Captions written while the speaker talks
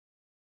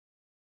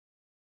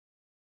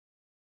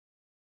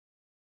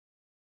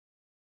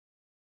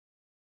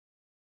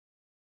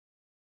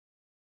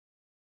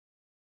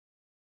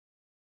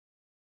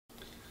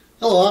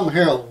Hello, I'm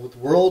Harold with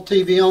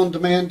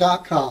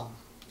WorldTVOnDemand.com.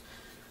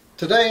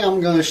 Today I'm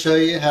going to show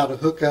you how to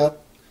hook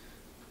up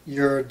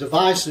your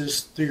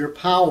devices through your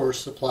power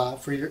supply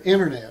for your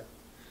internet.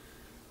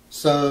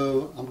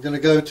 So I'm going to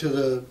go to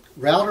the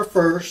router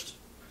first,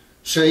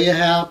 show you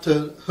how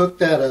to hook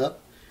that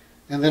up,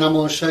 and then I'm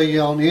going to show you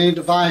on any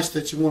device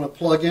that you want to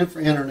plug in for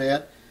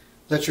internet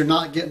that you're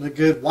not getting a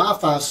good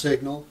Wi-Fi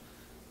signal.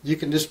 You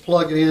can just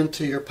plug it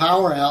into your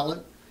power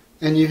outlet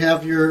and you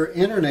have your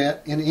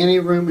internet in any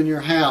room in your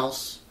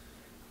house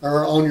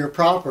or on your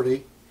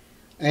property,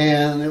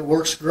 and it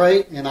works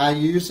great, and I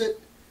use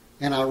it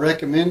and I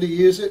recommend to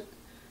use it.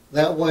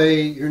 That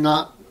way you're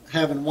not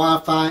having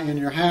Wi-Fi in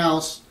your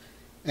house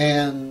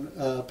and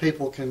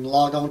people can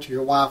log on to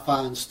your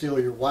Wi-Fi and steal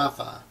your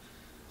Wi-Fi.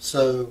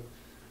 So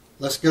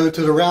let's go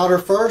to the router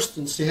first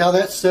and see how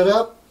that's set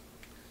up,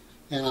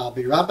 and I'll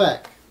be right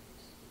back.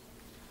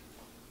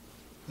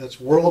 That's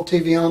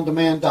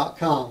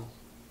WorldTVOnDemand.com.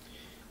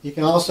 You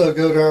can also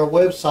go to our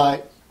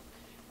website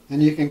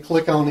and you can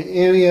click on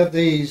any of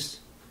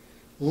these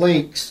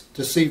links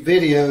to see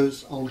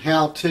videos on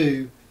how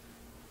to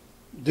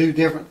do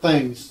different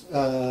things.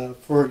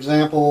 For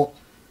example,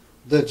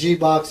 the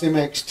G-Box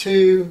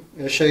MX2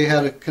 will show you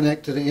how to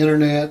connect to the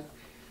internet,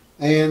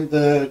 and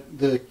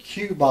the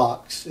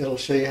Q-Box, it'll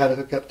show you how to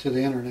hook up to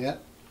the internet.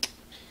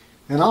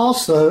 And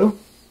also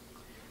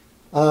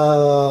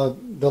the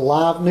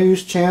live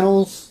news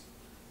channels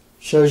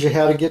shows you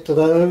how to get to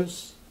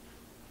those.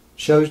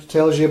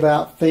 Tells you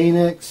about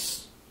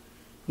Phoenix,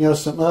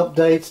 some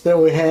updates that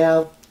we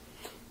have.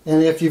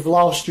 And if you've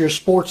lost your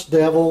Sports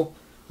Devil,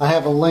 I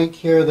have a link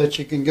here that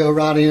you can go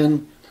right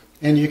in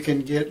and you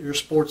can get your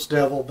Sports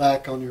Devil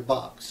back on your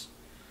box.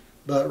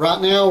 But right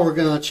now we're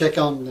going to check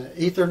on the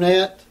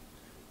Ethernet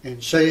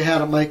and show you how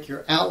to make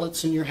your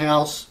outlets in your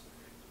house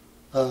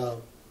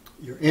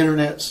your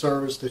internet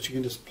service that you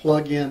can just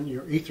plug in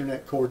your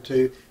Ethernet cord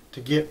to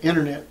get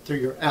internet through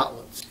your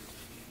outlets.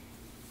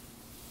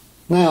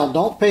 Now,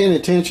 don't pay any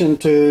attention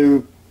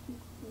to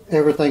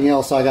everything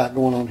else I got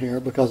going on here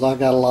because I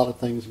got a lot of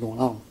things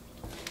going on.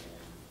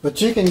 But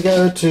you can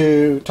go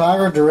to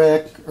Tiger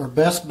Direct or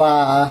Best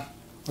Buy,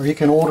 or you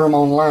can order them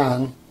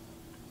online,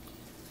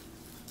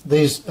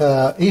 these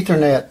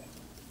Ethernet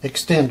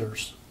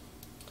extenders.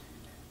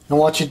 And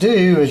what you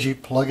do is you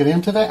plug it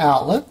into the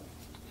outlet,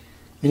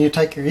 and you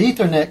take your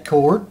Ethernet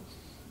cord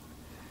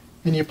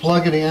and you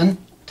plug it in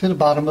to the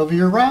bottom of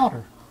your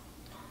router.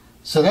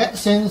 So that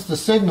sends the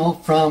signal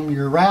from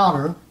your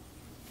router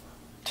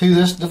to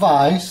this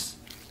device,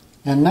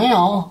 and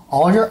now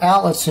all your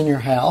outlets in your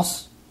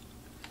house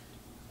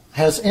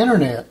has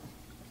internet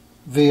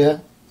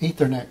via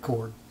Ethernet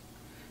cord.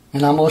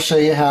 And I'm going to show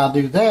you how I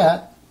do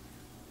that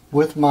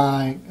with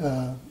my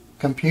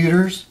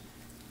computers,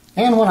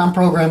 and when I'm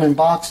programming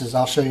boxes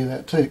I'll show you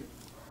that too.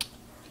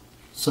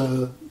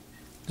 So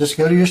just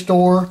go to your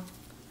store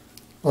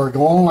or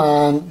go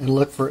online and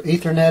look for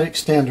Ethernet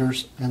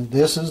extenders, and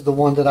this is the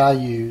one that I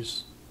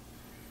use.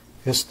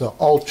 It's the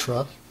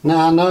Ultra.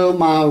 Now I know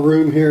my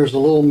room here is a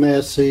little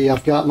messy.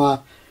 I've got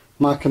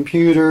my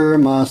computer,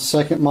 my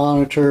second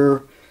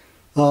monitor,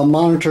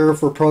 monitor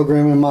for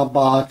programming my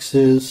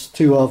boxes,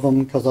 two of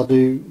them, because I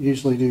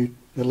usually do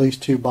at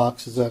least 2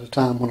 boxes at a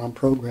time when I'm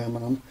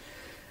programming them.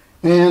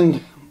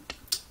 And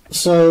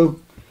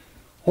so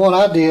what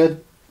I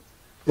did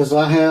is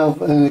I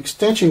have an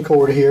extension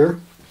cord here.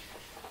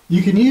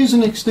 You can use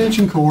an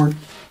extension cord,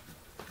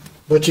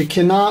 but you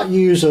cannot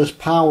use a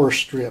power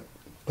strip,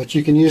 but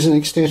you can use an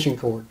extension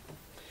cord.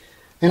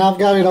 And I've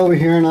got it over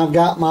here, and I've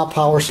got my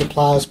power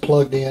supplies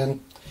plugged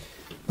in.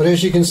 But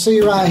as you can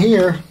see right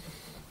here,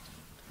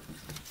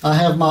 I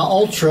have my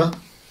Ultra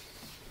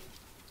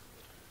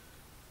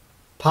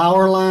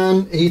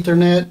Powerline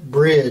Ethernet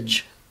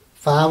Bridge,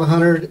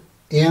 500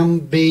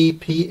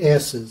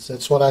 Mbps.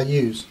 That's what I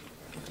use.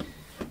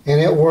 And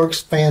it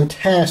works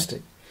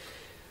fantastic.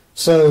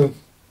 So,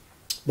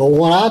 but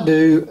what I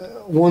do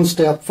one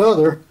step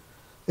further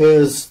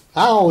is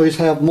I always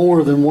have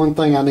more than one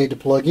thing I need to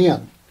plug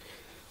in.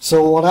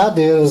 So what I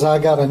did is I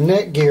got a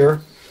Netgear.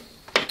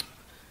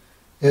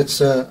 It's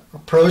a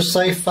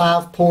ProSafe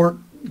 5-port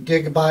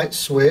gigabyte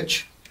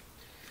switch,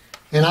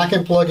 and I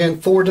can plug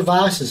in 4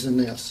 devices in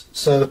this.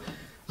 So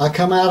I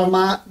come out of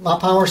my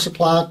power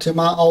supply to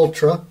my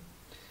Ultra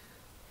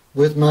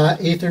with my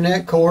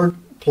Ethernet cord,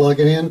 plug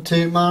it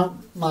into my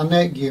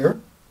Netgear.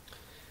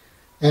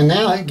 And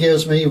now it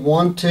gives me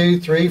 1, 2,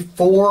 3,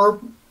 4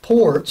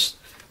 ports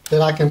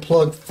that I can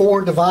plug 4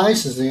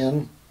 devices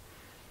in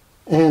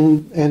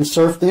and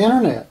surf the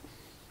internet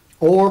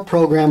or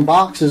program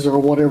boxes or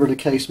whatever the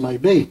case may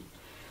be.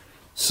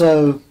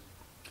 So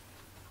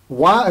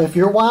if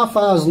your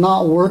Wi-Fi is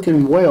not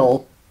working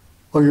well,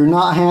 or you're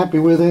not happy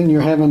with it and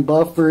you're having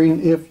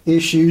buffering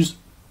issues,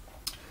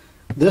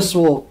 this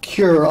will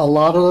cure a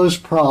lot of those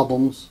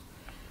problems,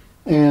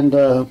 and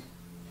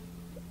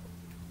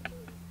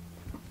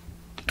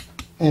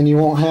you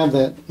won't have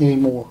that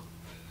anymore.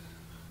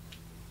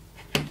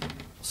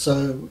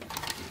 So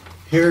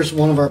here's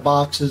one of our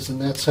boxes,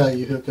 and that's how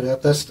you hook it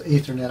up. That's the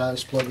Ethernet I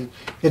just plugged in.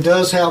 It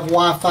does have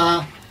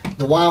Wi-Fi.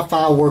 The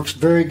Wi-Fi works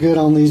very good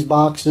on these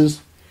boxes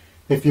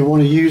if you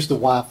want to use the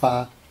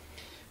Wi-Fi,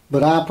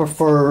 but I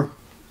prefer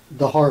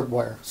the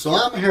hardware. So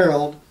I'm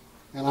Harold,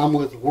 and I'm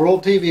with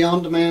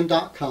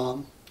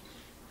WorldTVOnDemand.com,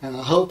 and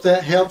I hope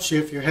that helps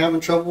you if you're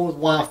having trouble with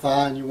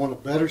Wi-Fi and you want a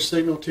better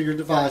signal to your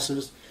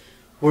devices,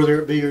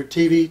 whether it be your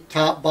TV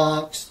top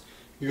box,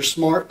 your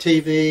smart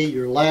TV,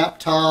 your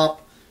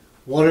laptop,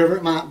 whatever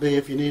it might be.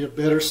 If you need a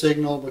better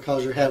signal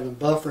because you're having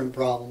buffering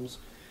problems,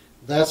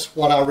 that's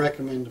what I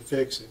recommend to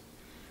fix it.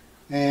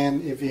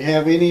 And if you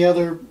have any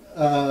other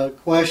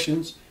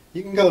questions,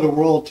 you can go to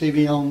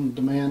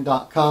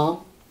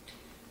WorldTVOnDemand.com,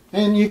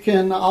 and you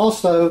can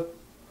also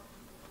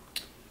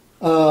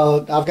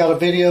I've got a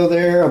video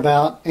there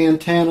about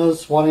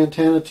antennas, what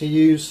antenna to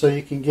use so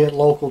you can get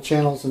local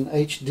channels in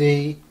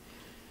HD.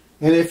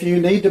 And if you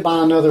need to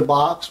buy another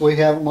box, we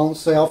have them on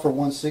sale for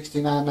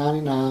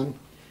 $169.99,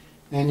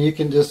 and you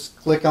can just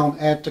click on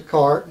Add to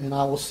Cart and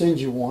I will send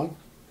you one.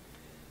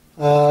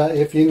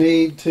 If you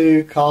need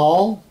to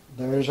call,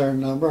 there's our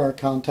number, our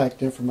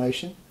contact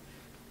information.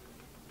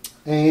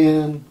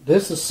 And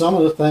this is some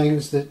of the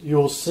things that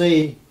you'll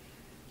see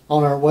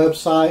on our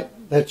website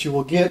that you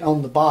will get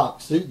on the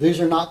box. These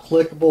are not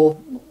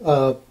clickable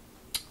or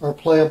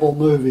playable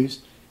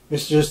movies.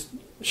 It's just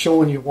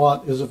showing you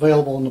what is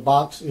available in the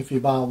box if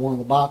you buy one of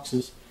the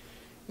boxes.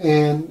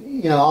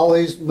 And you know, all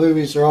these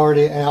movies are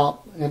already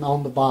out and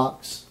on the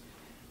box.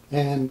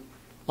 And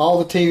all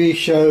the TV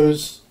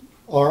shows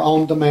are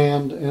on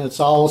demand, and it's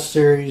all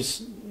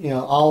series, you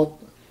know, all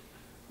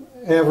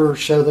ever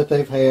show that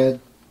they've had.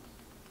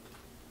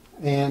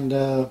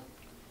 And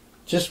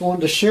just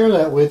wanted to share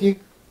that with you.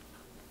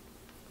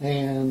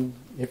 And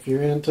if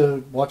you're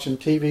into watching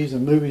TVs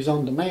and movies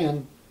on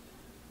demand,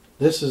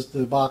 this is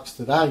the box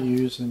that I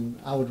use, and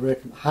I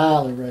would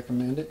highly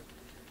recommend it.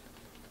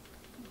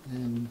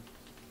 And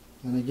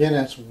again,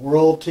 that's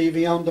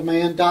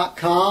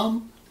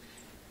WorldTVOnDemand.com.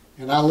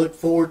 And I look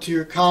forward to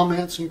your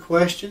comments and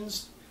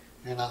questions,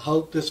 and I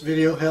hope this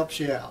video helps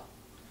you out.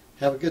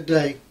 Have a good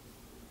day.